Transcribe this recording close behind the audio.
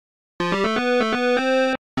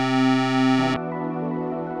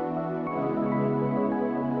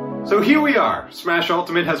So here we are. Smash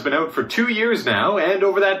Ultimate has been out for 2 years now, and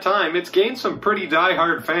over that time it's gained some pretty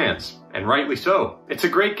die-hard fans. And rightly so. It's a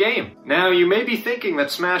great game. Now, you may be thinking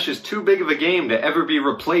that Smash is too big of a game to ever be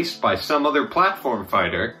replaced by some other platform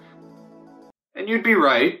fighter. And you'd be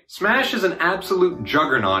right. Smash is an absolute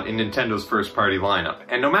juggernaut in Nintendo's first-party lineup,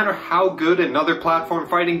 and no matter how good another platform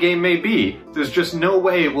fighting game may be, there's just no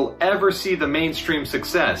way it will ever see the mainstream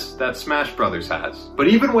success that Smash Bros. Has. But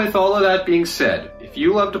even with all of that being said, if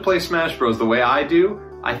you love to play Smash Bros. The way I do,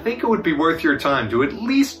 I think it would be worth your time to at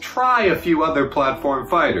least try a few other platform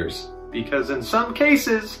fighters, because in some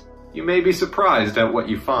cases, you may be surprised at what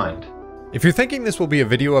you find. If you're thinking this will be a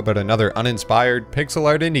video about another uninspired, pixel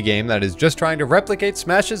art indie game that is just trying to replicate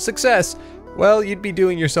Smash's success, well, you'd be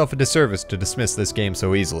doing yourself a disservice to dismiss this game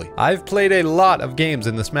so easily. I've played a lot of games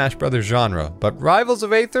in the Smash Bros. Genre, but Rivals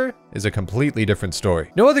of Aether is a completely different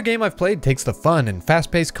story. No other game I've played takes the fun and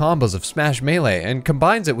fast-paced combos of Smash Melee and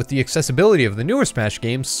combines it with the accessibility of the newer Smash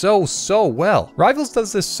games so well. Rivals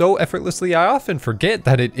does this so effortlessly I often forget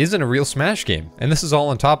that it isn't a real Smash game, and this is all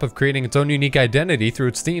on top of creating its own unique identity through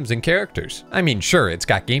its themes and characters. I mean, sure, it's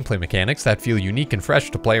got gameplay mechanics that feel unique and fresh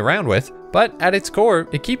to play around with, but at its core,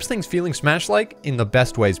 it keeps things feeling Smash-like in the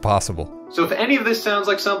best ways possible. So if any of this sounds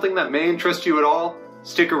like something that may interest you at all,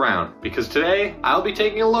 stick around, because today I'll be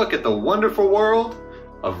taking a look at the wonderful world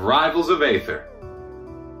of Rivals of Aether.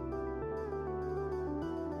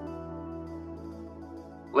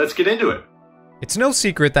 Let's get into it. It's no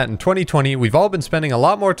secret that in 2020, we've all been spending a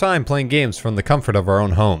lot more time playing games from the comfort of our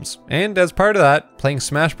own homes. And as part of that, playing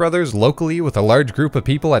Smash Bros. Locally with a large group of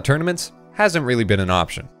people at tournaments hasn't really been an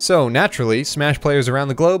option. So naturally, Smash players around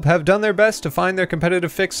the globe have done their best to find their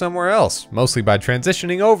competitive fix somewhere else, mostly by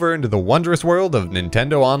transitioning over into the wondrous world of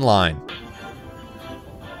Nintendo Online.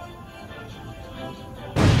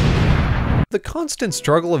 The constant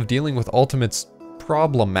struggle of dealing with Ultimate's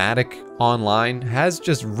problematic online has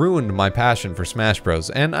just ruined my passion for Smash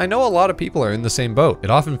Bros, and I know a lot of people are in the same boat.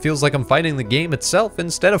 It often feels like I'm fighting the game itself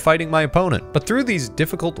instead of fighting my opponent. But through these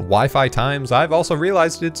difficult Wi-Fi times, I've also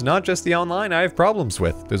realized it's not just the online I have problems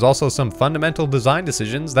with. There's also some fundamental design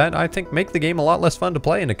decisions that I think make the game a lot less fun to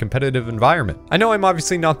play in a competitive environment. I know I'm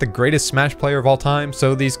obviously not the greatest Smash player of all time,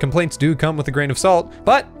 so these complaints do come with a grain of salt,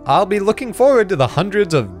 but I'll be looking forward to the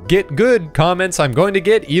hundreds of "get good" comments I'm going to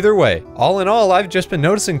get either way. All in all, I've just been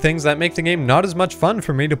noticing things that make the game not as much fun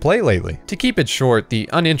for me to play lately. To keep it short, the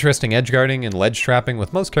uninteresting edge guarding and ledge trapping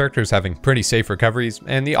with most characters having pretty safe recoveries,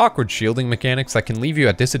 and the awkward shielding mechanics that can leave you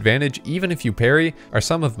at disadvantage even if you parry, are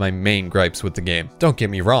some of my main gripes with the game. Don't get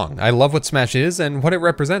me wrong, I love what Smash is and what it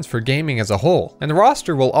represents for gaming as a whole, and the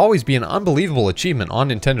roster will always be an unbelievable achievement on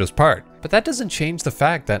Nintendo's part. But that doesn't change the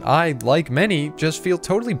fact that I, like many, just feel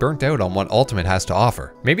totally burnt out on what Ultimate has to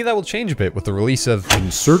offer. Maybe that will change a bit with the release of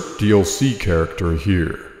 "Insert DLC character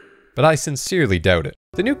here," but I sincerely doubt it.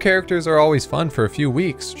 The new characters are always fun for a few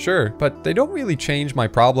weeks, sure, but they don't really change my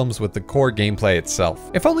problems with the core gameplay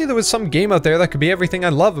itself. If only there was some game out there that could be everything I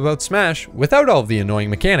love about Smash, without all of the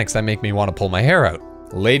annoying mechanics that make me want to pull my hair out.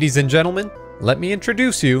 Ladies and gentlemen, let me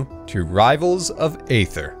introduce you to Rivals of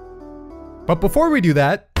Aether. But before we do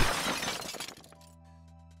that,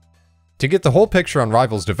 to get the whole picture on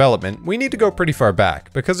Rivals' development, we need to go pretty far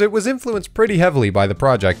back, because it was influenced pretty heavily by the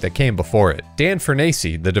project that came before it. Dan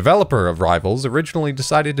Fernacey, the developer of Rivals, originally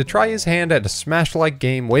decided to try his hand at a Smash-like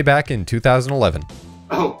game way back in 2011.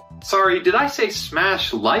 Oh, sorry, did I say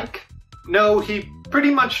Smash-like? No, he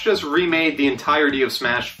pretty much just remade the entirety of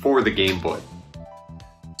Smash for the Game Boy.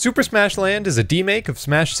 Super Smash Land is a demake of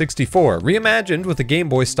Smash 64, reimagined with a Game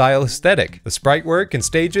Boy style aesthetic. The sprite work and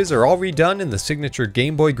stages are all redone in the signature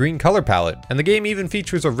Game Boy green color palette, and the game even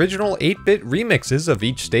features original 8-bit remixes of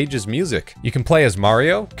each stage's music. You can play as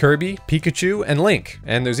Mario, Kirby, Pikachu, and Link,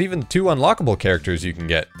 and there's even 2 unlockable characters you can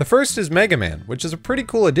get. The first is Mega Man, which is a pretty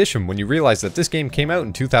cool addition when you realize that this game came out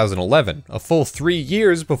in 2011, a full 3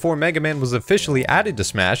 years before Mega Man was officially added to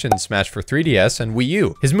Smash in Smash for 3DS and Wii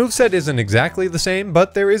U. His moveset isn't exactly the same,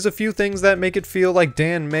 but there is a few things that make it feel like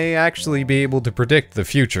Dan may actually be able to predict the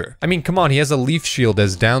future. I mean, come on, he has a leaf shield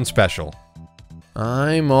as down special.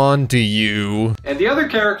 I'm on to you. And the other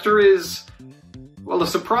character is, well, a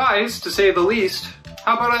surprise to say the least.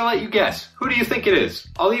 How about I let you guess? Who do you think it is?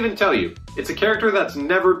 I'll even tell you. It's a character that's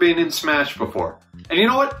never been in Smash before. And you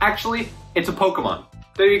know what? Actually, it's a Pokemon.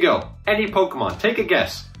 There you go. Any Pokemon. Take a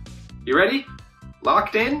guess. You ready?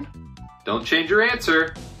 Locked in? Don't change your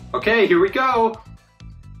answer. Okay, here we go.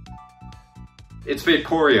 It's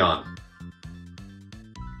Vaporeon.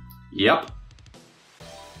 Yep.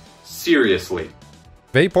 Seriously.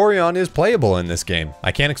 Vaporeon is playable in this game.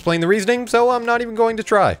 I can't explain the reasoning, so I'm not even going to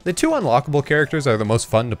try. The two unlockable characters are the most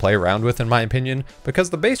fun to play around with in my opinion, because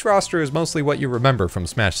the base roster is mostly what you remember from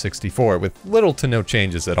Smash 64 with little to no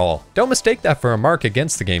changes at all. Don't mistake that for a mark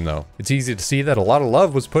against the game though. It's easy to see that a lot of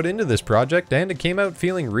love was put into this project and it came out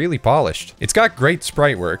feeling really polished. It's got great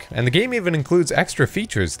sprite work, and the game even includes extra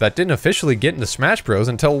features that didn't officially get into Smash Bros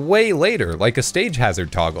until way later, like a stage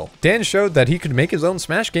hazard toggle. Dan showed that he could make his own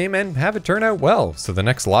Smash game and have it turn out well, so the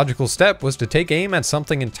next logical step was to take aim at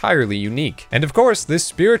something entirely unique. And of course, this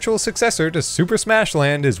spiritual successor to Super Smash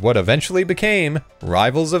Land is what eventually became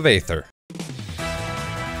Rivals of Aether.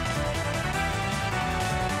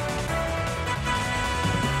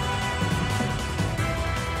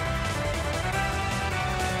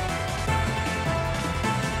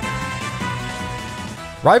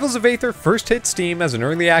 Rivals of Aether first hit Steam as an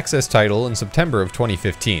early access title in September of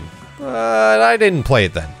 2015. But I didn't play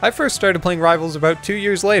it then. I first started playing Rivals about 2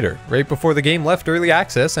 years later, right before the game left early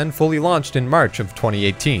access and fully launched in March of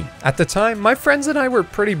 2018. At the time, my friends and I were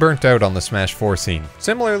pretty burnt out on the Smash 4 scene,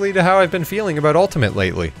 similarly to how I've been feeling about Ultimate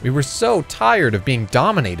lately. We were so tired of being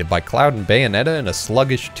dominated by Cloud and Bayonetta in a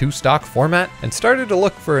sluggish two-stock format, and started to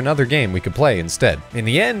look for another game we could play instead. In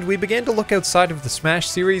the end, we began to look outside of the Smash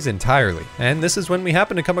series entirely, and this is when we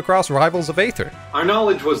happened to come across Rivals of Aether. Our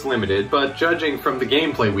knowledge was limited, but judging from the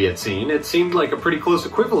gameplay we had seen, it seemed like a pretty close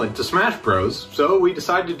equivalent to Smash Bros, so we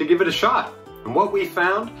decided to give it a shot. And what we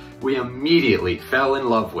found, we immediately fell in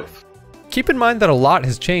love with. Keep in mind that a lot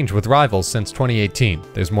has changed with Rivals since 2018.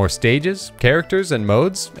 There's more stages, characters, and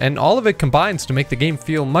modes, and all of it combines to make the game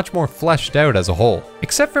feel much more fleshed out as a whole.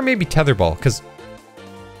 Except for maybe Tetherball, cause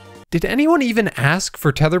did anyone even ask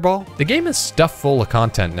for Tetherball? The game is stuffed full of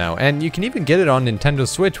content now, and you can even get it on Nintendo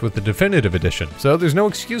Switch with the Definitive Edition, so there's no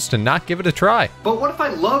excuse to not give it a try. But what if I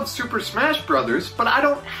love Super Smash Bros., but I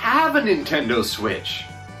don't have a Nintendo Switch?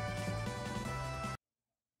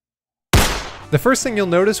 The first thing you'll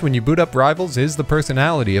notice when you boot up Rivals is the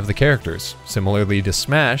personality of the characters. Similarly to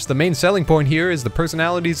Smash, the main selling point here is the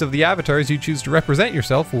personalities of the avatars you choose to represent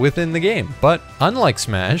yourself within the game. But unlike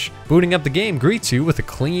Smash, booting up the game greets you with a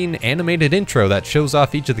clean, animated intro that shows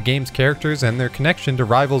off each of the game's characters and their connection to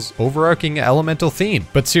Rivals' overarching elemental theme.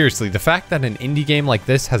 But seriously, the fact that an indie game like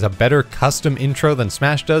this has a better custom intro than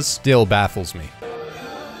Smash does still baffles me.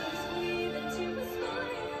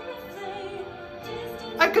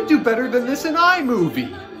 I could do better than this in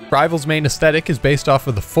iMovie! Rivals' main aesthetic is based off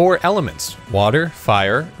of the 4 elements: water,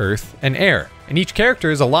 fire, earth, and air. And each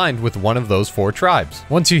character is aligned with one of those 4 tribes.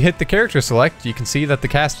 Once you hit the character select, you can see that the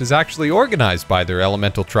cast is actually organized by their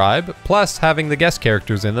elemental tribe, plus having the guest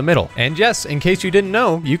characters in the middle. And yes, in case you didn't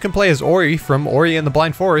know, you can play as Ori from Ori and the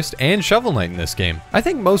Blind Forest and Shovel Knight in this game. I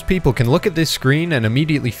think most people can look at this screen and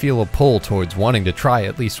immediately feel a pull towards wanting to try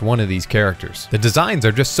at least one of these characters. The designs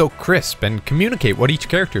are just so crisp and communicate what each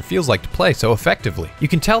character feels like to play so effectively. You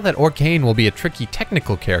can tell that Orcane will be a tricky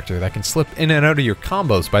technical character that can slip in and out of your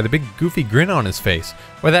combos by the big goofy grin on his face,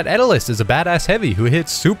 or that Edelus is a badass heavy who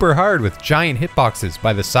hits super hard with giant hitboxes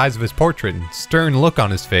by the size of his portrait and stern look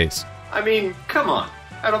on his face. I mean, come on.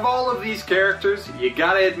 Out of all of these characters, you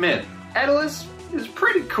gotta admit, Edelus is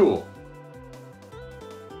pretty cool.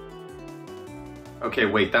 Okay,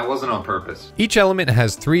 wait, that wasn't on purpose. Each element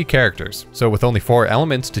has 3 characters, so with only 4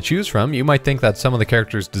 elements to choose from, you might think that some of the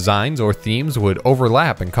characters' designs or themes would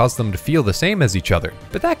overlap and cause them to feel the same as each other.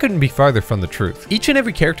 But that couldn't be farther from the truth. Each and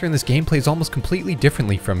every character in this game plays almost completely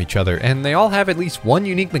differently from each other, and they all have at least one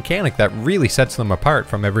unique mechanic that really sets them apart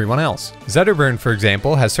from everyone else. Zetterburn, for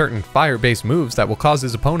example, has certain fire-based moves that will cause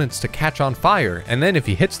his opponents to catch on fire, and then if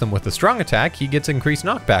he hits them with a strong attack, he gets increased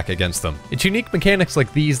knockback against them. It's unique mechanics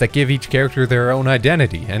like these that give each character their own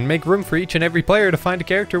identity and make room for each and every player to find a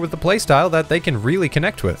character with a playstyle that they can really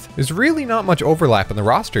connect with. There's really not much overlap in the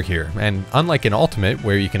roster here, and unlike in Ultimate,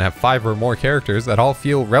 where you can have 5 or more characters that all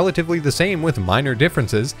feel relatively the same with minor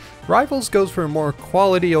differences, Rivals goes for a more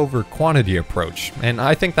quality over quantity approach, and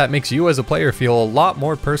I think that makes you as a player feel a lot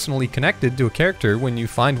more personally connected to a character when you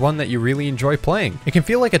find one that you really enjoy playing. It can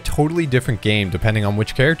feel like a totally different game depending on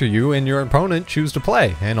which character you and your opponent choose to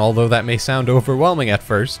play, and although that may sound overwhelming at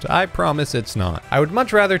first, I promise it's not. I would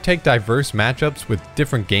much rather take diverse matchups with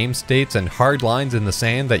different game states and hard lines in the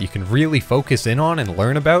sand that you can really focus in on and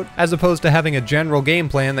learn about, as opposed to having a general game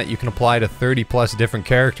plan that you can apply to 30+ different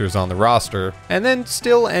characters on the roster, and then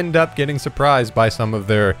still end up getting surprised by some of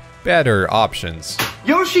their better options.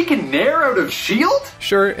 Yoshi can nair out of shield?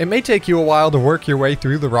 Sure, it may take you a while to work your way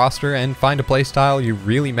through the roster and find a playstyle you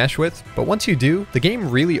really mesh with, but once you do, the game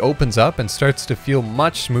really opens up and starts to feel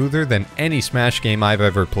much smoother than any Smash game I've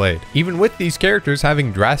ever played. Even with these characters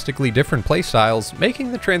having drastically different playstyles,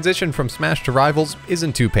 making the transition from Smash to Rivals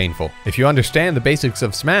isn't too painful. If you understand the basics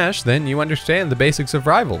of Smash, then you understand the basics of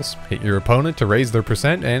Rivals. Hit your opponent to raise their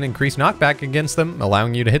percent and increase knockback against them,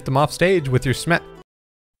 allowing you to hit them off stage with your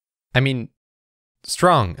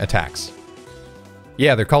strong attacks.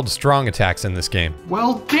 Yeah, they're called strong attacks in this game.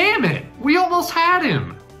 Well, damn it! We almost had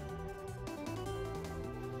him!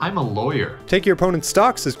 I'm a lawyer. Take your opponent's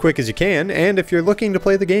stocks as quick as you can, and if you're looking to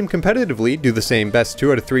play the game competitively, do the same best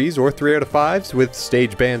 2 out of 3s or 3 out of 5s with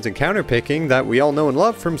stage bans and counterpicking that we all know and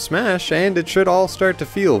love from Smash, and it should all start to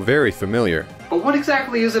feel very familiar. But what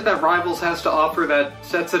exactly is it that Rivals has to offer that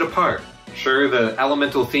sets it apart? Sure, the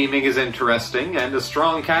elemental theming is interesting, and a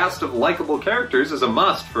strong cast of likable characters is a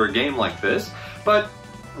must for a game like this, but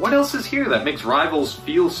what else is here that makes Rivals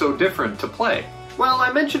feel so different to play? Well,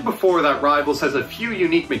 I mentioned before that Rivals has a few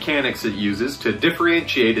unique mechanics it uses to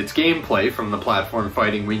differentiate its gameplay from the platform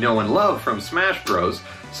fighting we know and love from Smash Bros.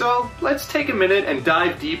 So let's take a minute and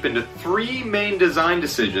dive deep into 3 main design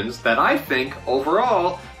decisions that I think,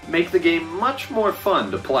 overall, make the game much more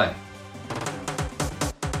fun to play.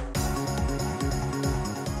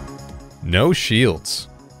 No shields.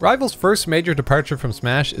 Rivals' first major departure from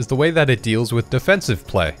Smash is the way that it deals with defensive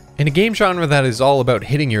play. In a game genre that is all about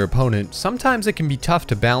hitting your opponent, sometimes it can be tough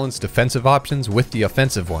to balance defensive options with the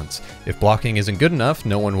offensive ones. If blocking isn't good enough,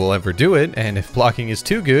 no one will ever do it, and if blocking is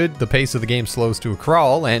too good, the pace of the game slows to a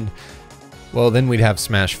crawl, and, well, then we'd have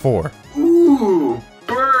Smash 4. Ooh,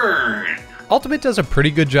 burn! Ultimate does a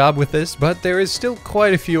pretty good job with this, but there is still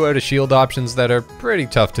quite a few out of shield options that are pretty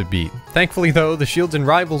tough to beat. Thankfully though, the shields in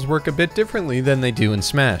Rivals work a bit differently than they do in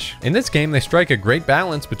Smash. In this game, they strike a great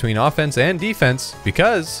balance between offense and defense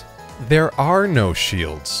because there are no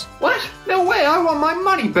shields. What? No way, I want my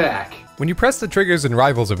money back! When you press the triggers in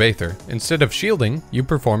Rivals of Aether, instead of shielding, you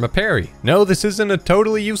perform a parry. No, this isn't a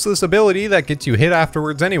totally useless ability that gets you hit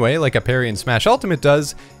afterwards anyway, like a parry in Smash Ultimate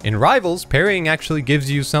does. In Rivals, parrying actually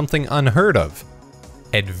gives you something unheard of.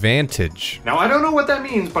 Advantage. Now I don't know what that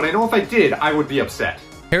means, but I know if I did, I would be upset.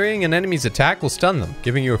 Parrying an enemy's attack will stun them,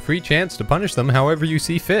 giving you a free chance to punish them however you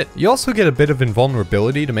see fit. You also get a bit of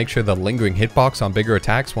invulnerability to make sure the lingering hitbox on bigger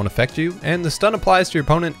attacks won't affect you, and the stun applies to your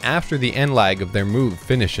opponent after the end lag of their move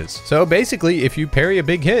finishes. So basically, if you parry a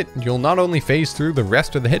big hit, you'll not only phase through the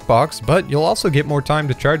rest of the hitbox, but you'll also get more time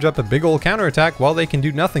to charge up a big ol' counterattack while they can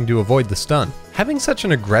do nothing to avoid the stun. Having such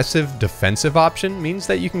an aggressive defensive option means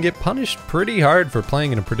that you can get punished pretty hard for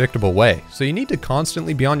playing in a predictable way, so you need to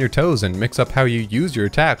constantly be on your toes and mix up how you use your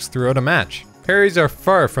attacks throughout a match. Parries are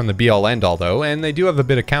far from the be-all end-all though, and they do have a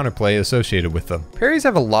bit of counterplay associated with them. Parries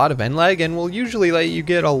have a lot of end lag and will usually let you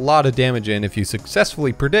get a lot of damage in if you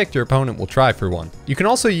successfully predict your opponent will try for one. You can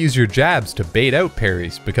also use your jabs to bait out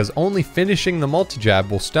parries, because only finishing the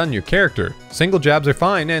multi-jab will stun your character. Single jabs are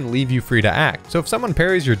fine and leave you free to act, so if someone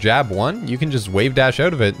parries your jab 1, you can just wave dash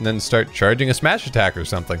out of it and then start charging a smash attack or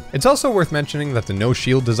something. It's also worth mentioning that the no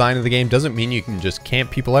shield design of the game doesn't mean you can just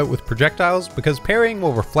camp people out with projectiles, because parrying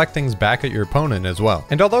will reflect things back at your opponent as well.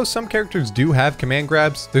 And although some characters do have command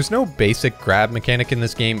grabs, there's no basic grab mechanic in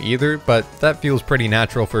this game either, but that feels pretty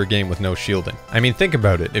natural for a game with no shielding. I mean, think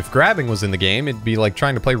about it. If grabbing was in the game, it'd be like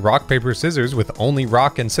trying to play rock, paper, scissors with only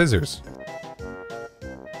rock and scissors.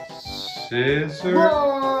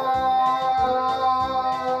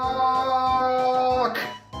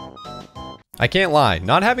 I can't lie,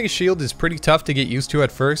 not having a shield is pretty tough to get used to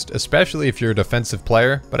at first, especially if you're a defensive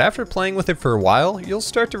player, but after playing with it for a while, you'll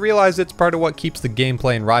start to realize it's part of what keeps the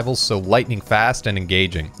gameplay in Rivals so lightning fast and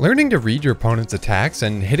engaging. Learning to read your opponent's attacks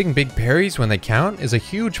and hitting big parries when they count is a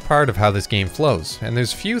huge part of how this game flows, and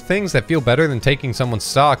there's few things that feel better than taking someone's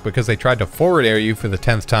stock because they tried to forward air you for the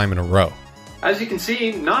 10th time in a row. As you can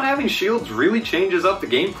see, not having shields really changes up the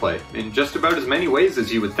gameplay in just about as many ways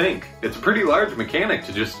as you would think. It's a pretty large mechanic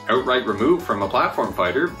to just outright remove from a platform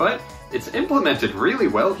fighter, but it's implemented really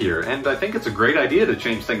well here, and I think it's a great idea to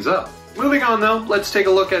change things up. Moving on though, let's take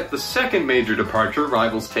a look at the second major departure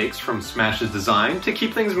Rivals takes from Smash's design to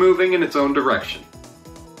keep things moving in its own direction.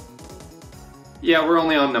 Yeah, we're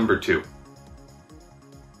only on number 2.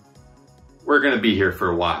 We're gonna be here for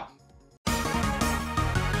a while.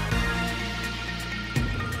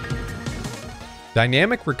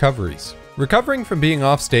 Dynamic recoveries. Recovering from being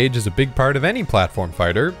off stage is a big part of any platform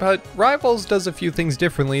fighter, but Rivals does a few things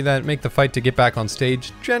differently that make the fight to get back on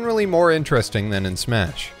stage generally more interesting than in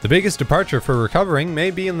Smash. The biggest departure for recovering may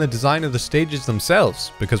be in the design of the stages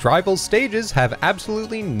themselves, because Rivals stages have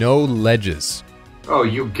absolutely no ledges. Oh,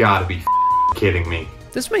 you gotta be kidding me.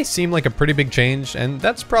 This may seem like a pretty big change, and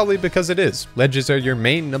that's probably because it is. Ledges are your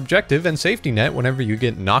main objective and safety net whenever you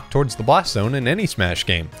get knocked towards the blast zone in any Smash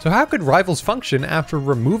game. So how could Rivals function after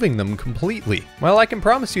removing them completely? Well, I can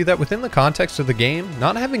promise you that within the context of the game,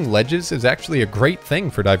 not having ledges is actually a great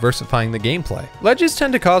thing for diversifying the gameplay. Ledges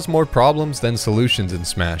tend to cause more problems than solutions in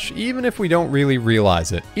Smash, even if we don't really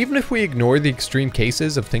realize it. Even if we ignore the extreme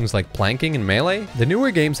cases of things like planking and melee, the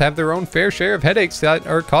newer games have their own fair share of headaches that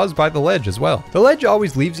are caused by the ledge as well. The ledge always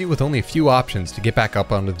leaves you with only a few options to get back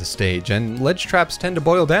up onto the stage, and ledge traps tend to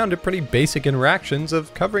boil down to pretty basic interactions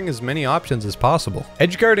of covering as many options as possible.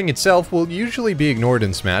 Edgeguarding itself will usually be ignored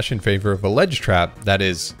in Smash in favor of a ledge trap, that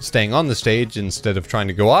is, staying on the stage instead of trying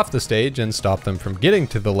to go off the stage and stop them from getting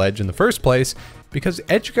to the ledge in the first place, because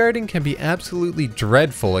edgeguarding can be absolutely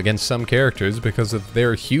dreadful against some characters because of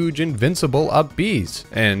their huge invincible up Bs.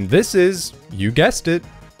 And this is, you guessed it,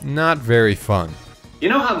 not very fun. You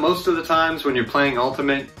know how most of the times when you're playing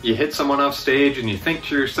Ultimate, you hit someone off stage and you think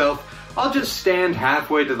to yourself, I'll just stand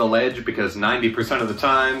halfway to the ledge because 90% of the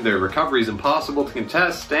time their recovery is impossible to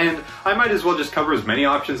contest, and I might as well just cover as many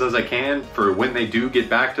options as I can for when they do get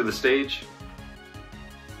back to the stage?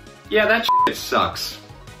 Yeah, that shit sucks.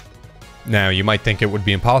 Now, you might think it would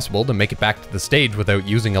be impossible to make it back to the stage without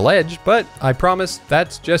using a ledge, but I promise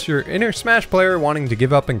that's just your inner Smash player wanting to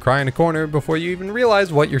give up and cry in a corner before you even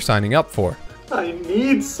realize what you're signing up for. I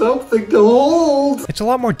need something to hold! It's a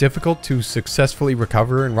lot more difficult to successfully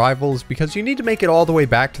recover in Rivals because you need to make it all the way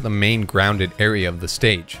back to the main grounded area of the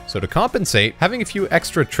stage. So to compensate, having a few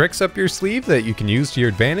extra tricks up your sleeve that you can use to your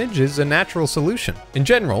advantage is a natural solution. In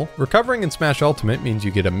general, recovering in Smash Ultimate means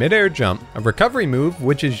you get a mid-air jump, a recovery move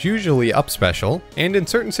which is usually up special, and in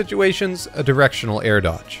certain situations, a directional air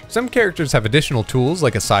dodge. Some characters have additional tools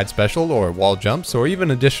like a side special or wall jumps or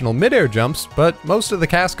even additional mid-air jumps, but most of the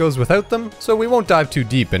cast goes without them, so we won't dive too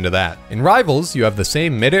deep into that. In Rivals, you have the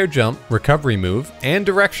same mid-air jump, recovery move, and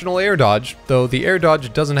directional air dodge, though the air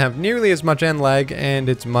dodge doesn't have nearly as much end lag and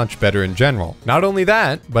it's much better in general. Not only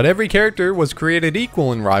that, but every character was created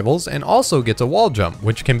equal in Rivals and also gets a wall jump,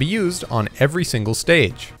 which can be used on every single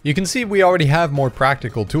stage. You can see we already have more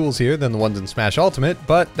practical tools here than the ones in Smash Ultimate,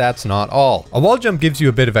 but that's not all. A wall jump gives you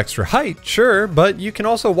a bit of extra height, sure, but you can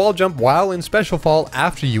also wall jump while in Special Fall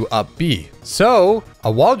after you up B. So,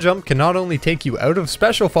 a wall jump can not only take you out of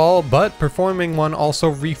Special Fall, but performing one also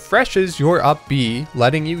refreshes your up B,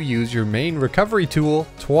 letting you use your main recovery tool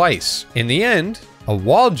twice. In the end, a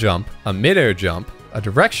wall jump, a mid-air jump, a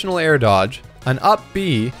directional air dodge, an up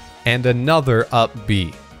B, and another up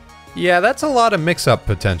B. Yeah, that's a lot of mix-up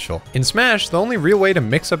potential. In Smash, the only real way to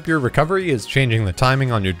mix up your recovery is changing the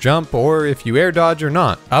timing on your jump or if you air dodge or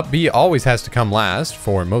not. Up B always has to come last,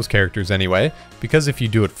 for most characters anyway, because if you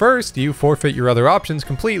do it first, you forfeit your other options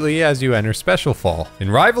completely as you enter Special Fall. In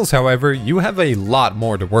Rivals, however, you have a lot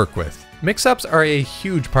more to work with. Mix-ups are a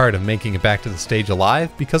huge part of making it back to the stage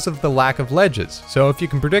alive because of the lack of ledges, so if you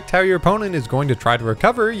can predict how your opponent is going to try to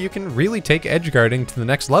recover, you can really take edgeguarding to the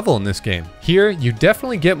next level in this game. Here, you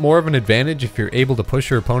definitely get more of an advantage if you're able to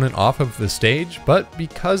push your opponent off of the stage, but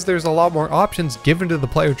because there's a lot more options given to the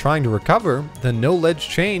player trying to recover, the no ledge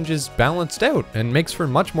change is balanced out and makes for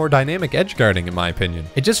much more dynamic edgeguarding in my opinion.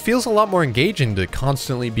 It just feels a lot more engaging to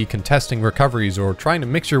constantly be contesting recoveries or trying to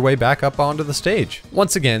mix your way back up onto the stage.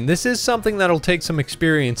 Once again, this is something that'll take some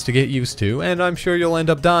experience to get used to, and I'm sure you'll end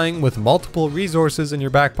up dying with multiple resources in your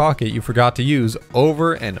back pocket you forgot to use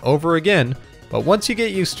over and over again, but once you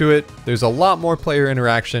get used to it, there's a lot more player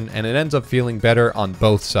interaction and it ends up feeling better on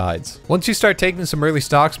both sides. Once you start taking some early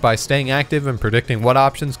stocks by staying active and predicting what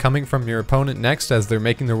options coming from your opponent next as they're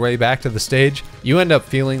making their way back to the stage, you end up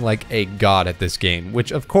feeling like a god at this game,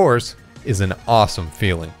 which of course is an awesome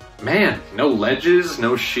feeling. Man, no ledges,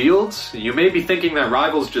 no shields? You may be thinking that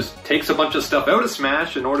Rivals just takes a bunch of stuff out of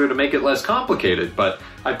Smash in order to make it less complicated, but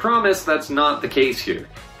I promise that's not the case here.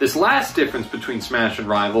 This last difference between Smash and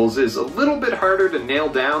Rivals is a little bit harder to nail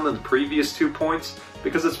down than the previous 2 points,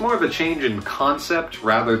 because it's more of a change in concept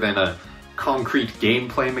rather than a concrete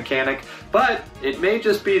gameplay mechanic, but it may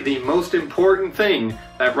just be the most important thing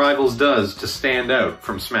that Rivals does to stand out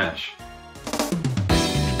from Smash.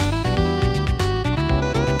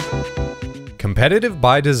 Competitive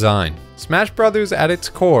by design. Smash Bros. At its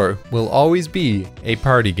core will always be a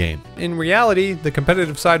party game. In reality, the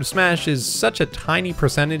competitive side of Smash is such a tiny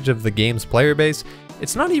percentage of the game's player base,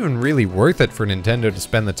 it's not even really worth it for Nintendo to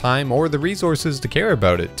spend the time or the resources to care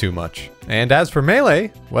about it too much. And as for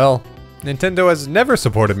Melee, well, Nintendo has never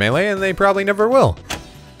supported Melee and they probably never will.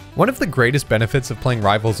 One of the greatest benefits of playing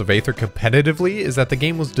Rivals of Aether competitively is that the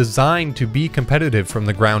game was designed to be competitive from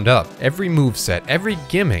the ground up. Every moveset, every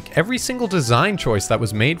gimmick, every single design choice that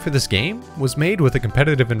was made for this game was made with a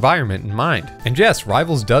competitive environment in mind. And yes,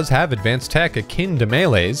 Rivals does have advanced tech akin to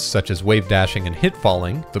Melee's, such as wave dashing and hit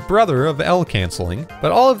falling, the brother of L canceling,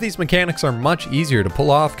 but all of these mechanics are much easier to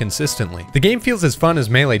pull off consistently. The game feels as fun as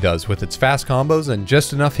Melee does, with its fast combos and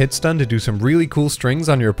just enough hit stun to do some really cool strings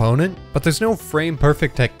on your opponent, but there's no frame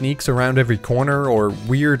perfect techniques around every corner or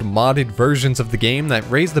weird modded versions of the game that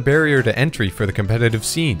raise the barrier to entry for the competitive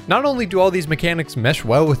scene. Not only do all these mechanics mesh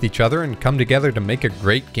well with each other and come together to make a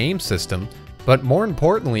great game system, but more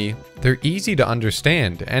importantly, they're easy to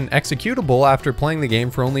understand and executable after playing the game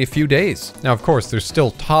for only a few days. Now, of course, there's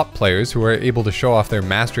still top players who are able to show off their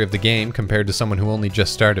mastery of the game compared to someone who only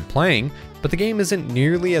just started playing, but the game isn't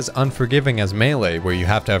nearly as unforgiving as Melee, where you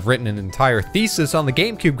have to have written an entire thesis on the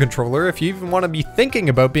GameCube controller if you even want to be thinking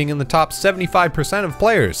about being in the top 75% of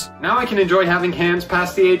players. Now I can enjoy having hands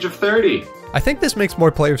past the age of 30. I think this makes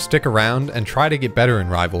more players stick around and try to get better in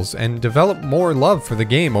Rivals and develop more love for the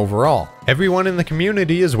game overall. Everyone in the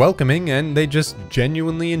community is welcoming and they just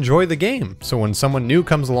genuinely enjoy the game, so when someone new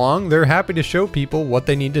comes along, they're happy to show people what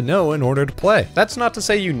they need to know in order to play. That's not to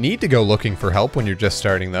say you need to go looking for help when you're just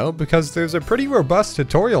starting though, because there's a pretty robust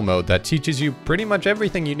tutorial mode that teaches you pretty much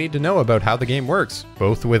everything you need to know about how the game works,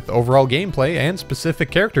 both with overall gameplay and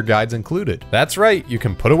specific character guides included. That's right, you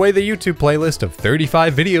can put away the YouTube playlist of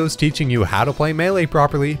 35 videos teaching you how to play Melee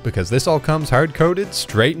properly, because this all comes hard-coded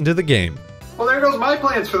straight into the game. Well, there goes my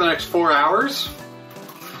plans for the next 4 hours.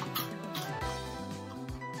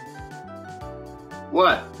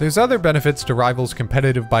 What? There's other benefits to Rivals'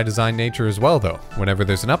 competitive by design nature as well though. Whenever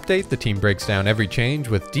there's an update, the team breaks down every change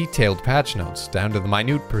with detailed patch notes, down to the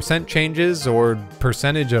minute percent changes or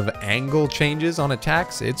percentage of angle changes on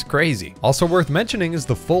attacks. It's crazy. Also worth mentioning is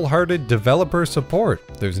the full-hearted developer support.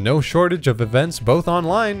 There's no shortage of events both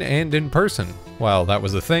online and in person. Well, that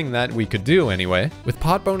was a thing that we could do anyway. With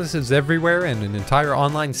pot bonuses everywhere and an entire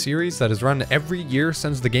online series that has run every year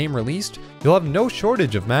since the game released, you'll have no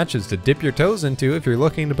shortage of matches to dip your toes into if you're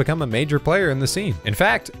looking to become a major player in the scene. In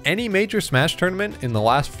fact, any major Smash tournament in the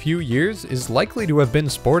last few years is likely to have been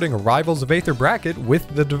sporting a Rivals of Aether bracket with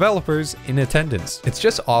the developers in attendance. It's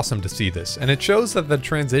just awesome to see this, and it shows that the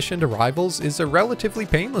transition to Rivals is a relatively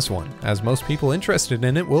painless one, as most people interested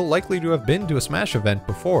in it will likely to have been to a Smash event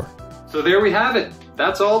before. So there we have it.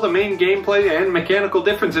 That's all the main gameplay and mechanical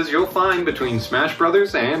differences you'll find between Smash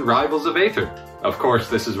Bros. And Rivals of Aether. Of course,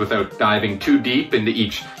 this is without diving too deep into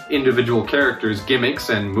each individual character's gimmicks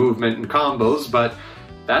and movement and combos, but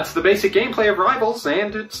that's the basic gameplay of Rivals,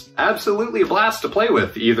 and it's absolutely a blast to play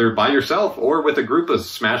with, either by yourself or with a group of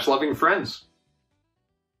Smash-loving friends.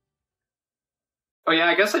 Oh yeah,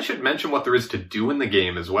 I guess I should mention what there is to do in the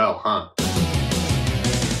game as well, huh?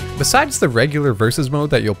 Besides the regular versus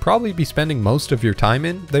mode that you'll probably be spending most of your time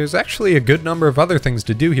in, there's actually a good number of other things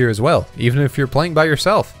to do here as well, even if you're playing by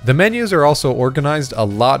yourself. The menus are also organized a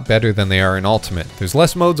lot better than they are in Ultimate. There's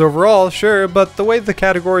less modes overall, sure, but the way the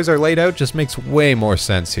categories are laid out just makes way more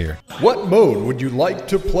sense here. What mode would you like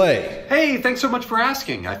to play? Hey, thanks so much for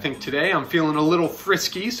asking. I think today I'm feeling a little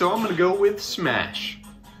frisky, so I'm gonna go with Smash.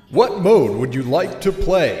 What mode would you like to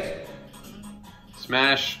play?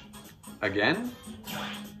 Smash again?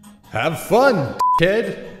 Have fun,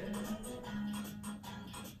 kid!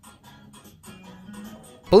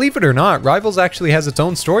 Believe it or not, Rivals actually has its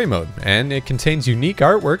own story mode, and it contains unique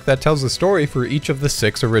artwork that tells the story for each of the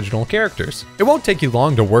 6 original characters. It won't take you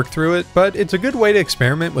long to work through it, but it's a good way to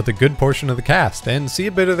experiment with a good portion of the cast and see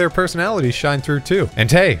a bit of their personalities shine through too. And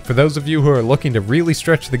hey, for those of you who are looking to really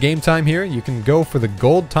stretch the game time here, you can go for the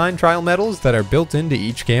gold time trial medals that are built into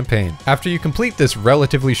each campaign. After you complete this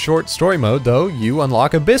relatively short story mode though, you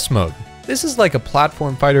unlock Abyss mode. This is like a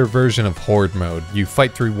platform fighter version of Horde mode. You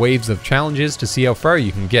fight through waves of challenges to see how far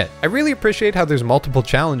you can get. I really appreciate how there's multiple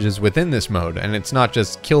challenges within this mode, and it's not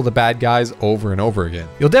just kill the bad guys over and over again.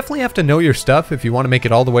 You'll definitely have to know your stuff if you want to make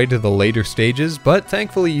it all the way to the later stages, but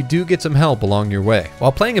thankfully you do get some help along your way.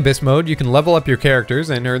 While playing Abyss mode, you can level up your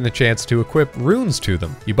characters and earn the chance to equip runes to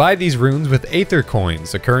them. You buy these runes with Aether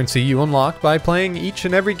coins, a currency you unlock by playing each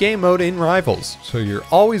and every game mode in Rivals, so you're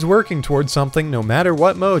always working towards something no matter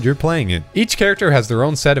what mode you're playing in. Each character has their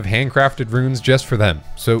own set of handcrafted runes just for them,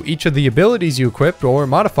 so each of the abilities you equip or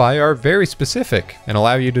modify are very specific and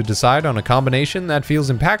allow you to decide on a combination that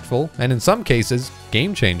feels impactful and in some cases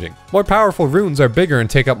game-changing. More powerful runes are bigger and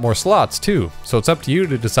take up more slots too, so it's up to you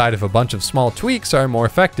to decide if a bunch of small tweaks are more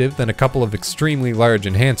effective than a couple of extremely large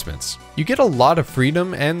enhancements. You get a lot of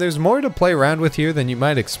freedom, and there's more to play around with here than you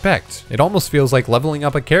might expect. It almost feels like leveling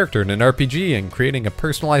up a character in an RPG and creating a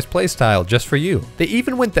personalized playstyle just for you. They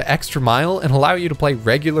even went the extra mile and allow you to play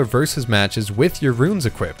regular versus matches with your runes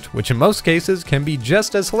equipped, which in most cases can be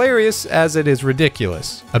just as hilarious as it is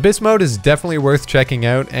ridiculous. Abyss mode is definitely worth checking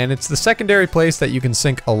out, and it's the secondary place that you can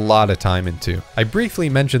sink a lot of time into. I briefly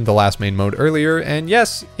mentioned the last main mode earlier, and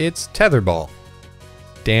yes, it's Tetherball.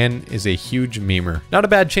 Dan is a huge memer. Not a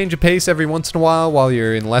bad change of pace every once in a while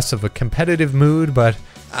you're in less of a competitive mood, but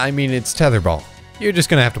I mean, it's Tetherball. You're just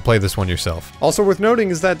gonna have to play this one yourself. Also worth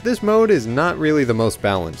noting is that this mode is not really the most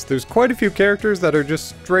balanced. There's quite a few characters that are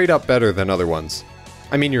just straight up better than other ones.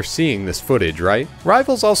 I mean, you're seeing this footage, right?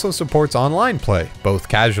 Rivals also supports online play, both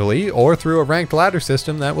casually or through a ranked ladder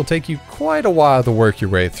system that will take you quite a while to work your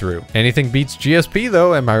way through. Anything beats GSP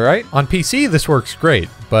though, am I right? On PC, this works great,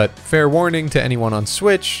 but fair warning to anyone on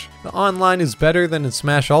Switch, the online is better than in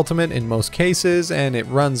Smash Ultimate in most cases, and it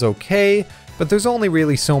runs okay, but there's only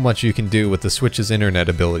really so much you can do with the Switch's internet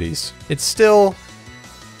abilities. It's still,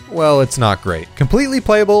 well, it's not great. Completely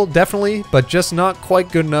playable, definitely, but just not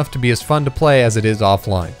quite good enough to be as fun to play as it is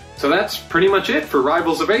offline. So that's pretty much it for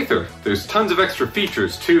Rivals of Aether. There's tons of extra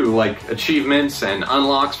features too, like achievements and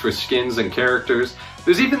unlocks for skins and characters.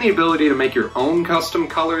 There's even the ability to make your own custom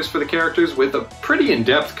colors for the characters with a pretty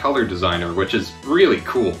in-depth color designer, which is really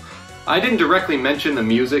cool. I didn't directly mention the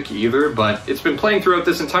music either, but it's been playing throughout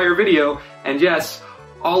this entire video, and yes,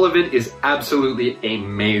 all of it is absolutely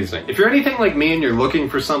amazing. If you're anything like me and you're looking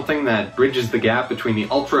for something that bridges the gap between the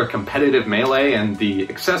ultra-competitive Melee and the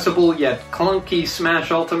accessible yet clunky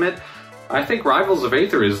Smash Ultimate, I think Rivals of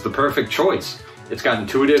Aether is the perfect choice. It's got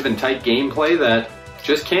intuitive and tight gameplay that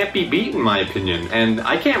just can't be beat in my opinion, and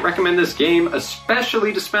I can't recommend this game,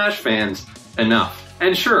 especially to Smash fans, enough.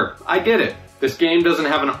 And sure, I get it. This game doesn't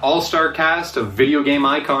have an all-star cast of video game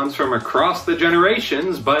icons from across the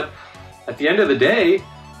generations, but at the end of the day,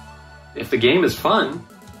 if the game is fun,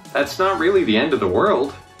 that's not really the end of the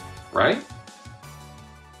world, right?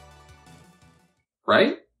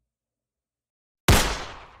 Right?